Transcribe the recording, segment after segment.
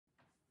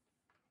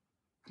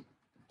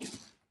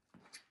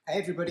Hey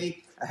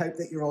everybody, I hope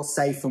that you're all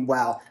safe and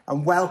well,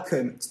 and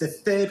welcome to the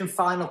third and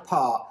final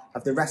part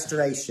of the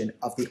restoration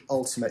of the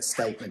ultimate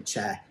statement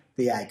chair,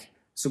 the egg.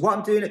 So what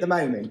I'm doing at the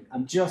moment,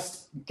 I'm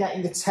just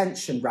getting the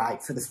tension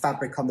right for the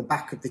fabric on the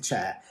back of the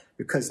chair,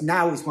 because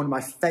now is one of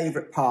my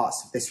favourite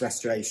parts of this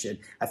restoration.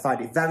 I find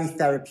it very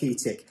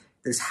therapeutic.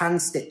 There's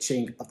hand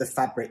stitching of the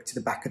fabric to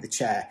the back of the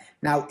chair.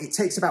 Now, it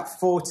takes about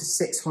 400 to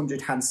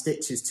 600 hand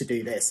stitches to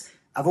do this.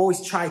 I've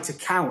always tried to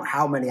count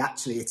how many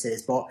actually it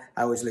is, but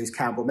I always lose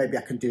count, but maybe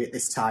I can do it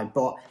this time.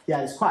 But yeah,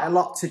 there's quite a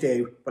lot to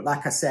do, but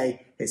like I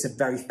say, it's a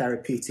very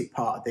therapeutic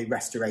part of the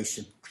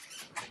restoration.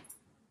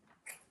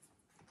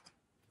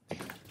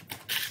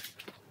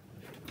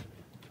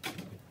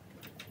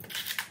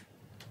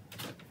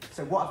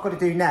 So what I've got to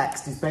do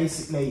next is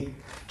basically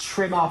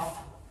trim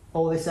off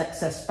all this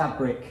excess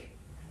fabric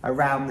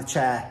around the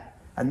chair,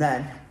 and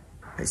then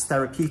it's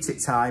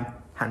therapeutic time,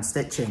 hand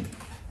stitching.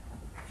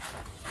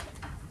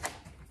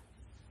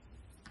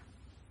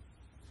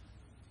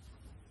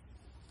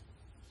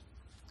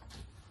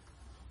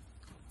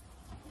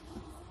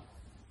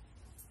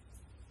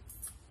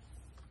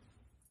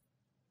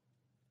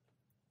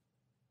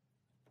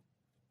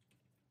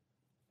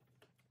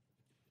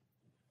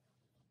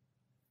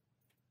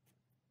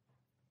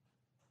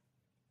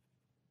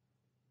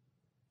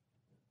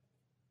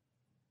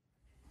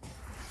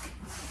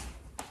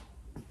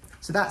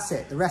 So that's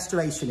it, the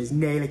restoration is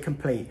nearly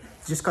complete.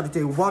 You've just got to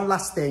do one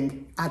last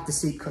thing, add the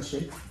seat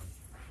cushion.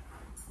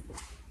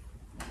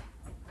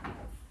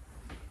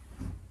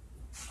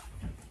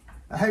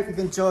 I hope you've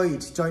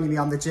enjoyed joining me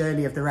on the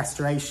journey of the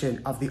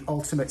restoration of the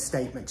ultimate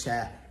statement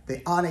chair,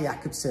 the Arne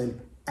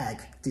Jacobsen egg,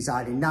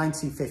 designed in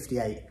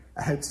 1958.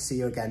 I hope to see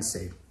you again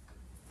soon.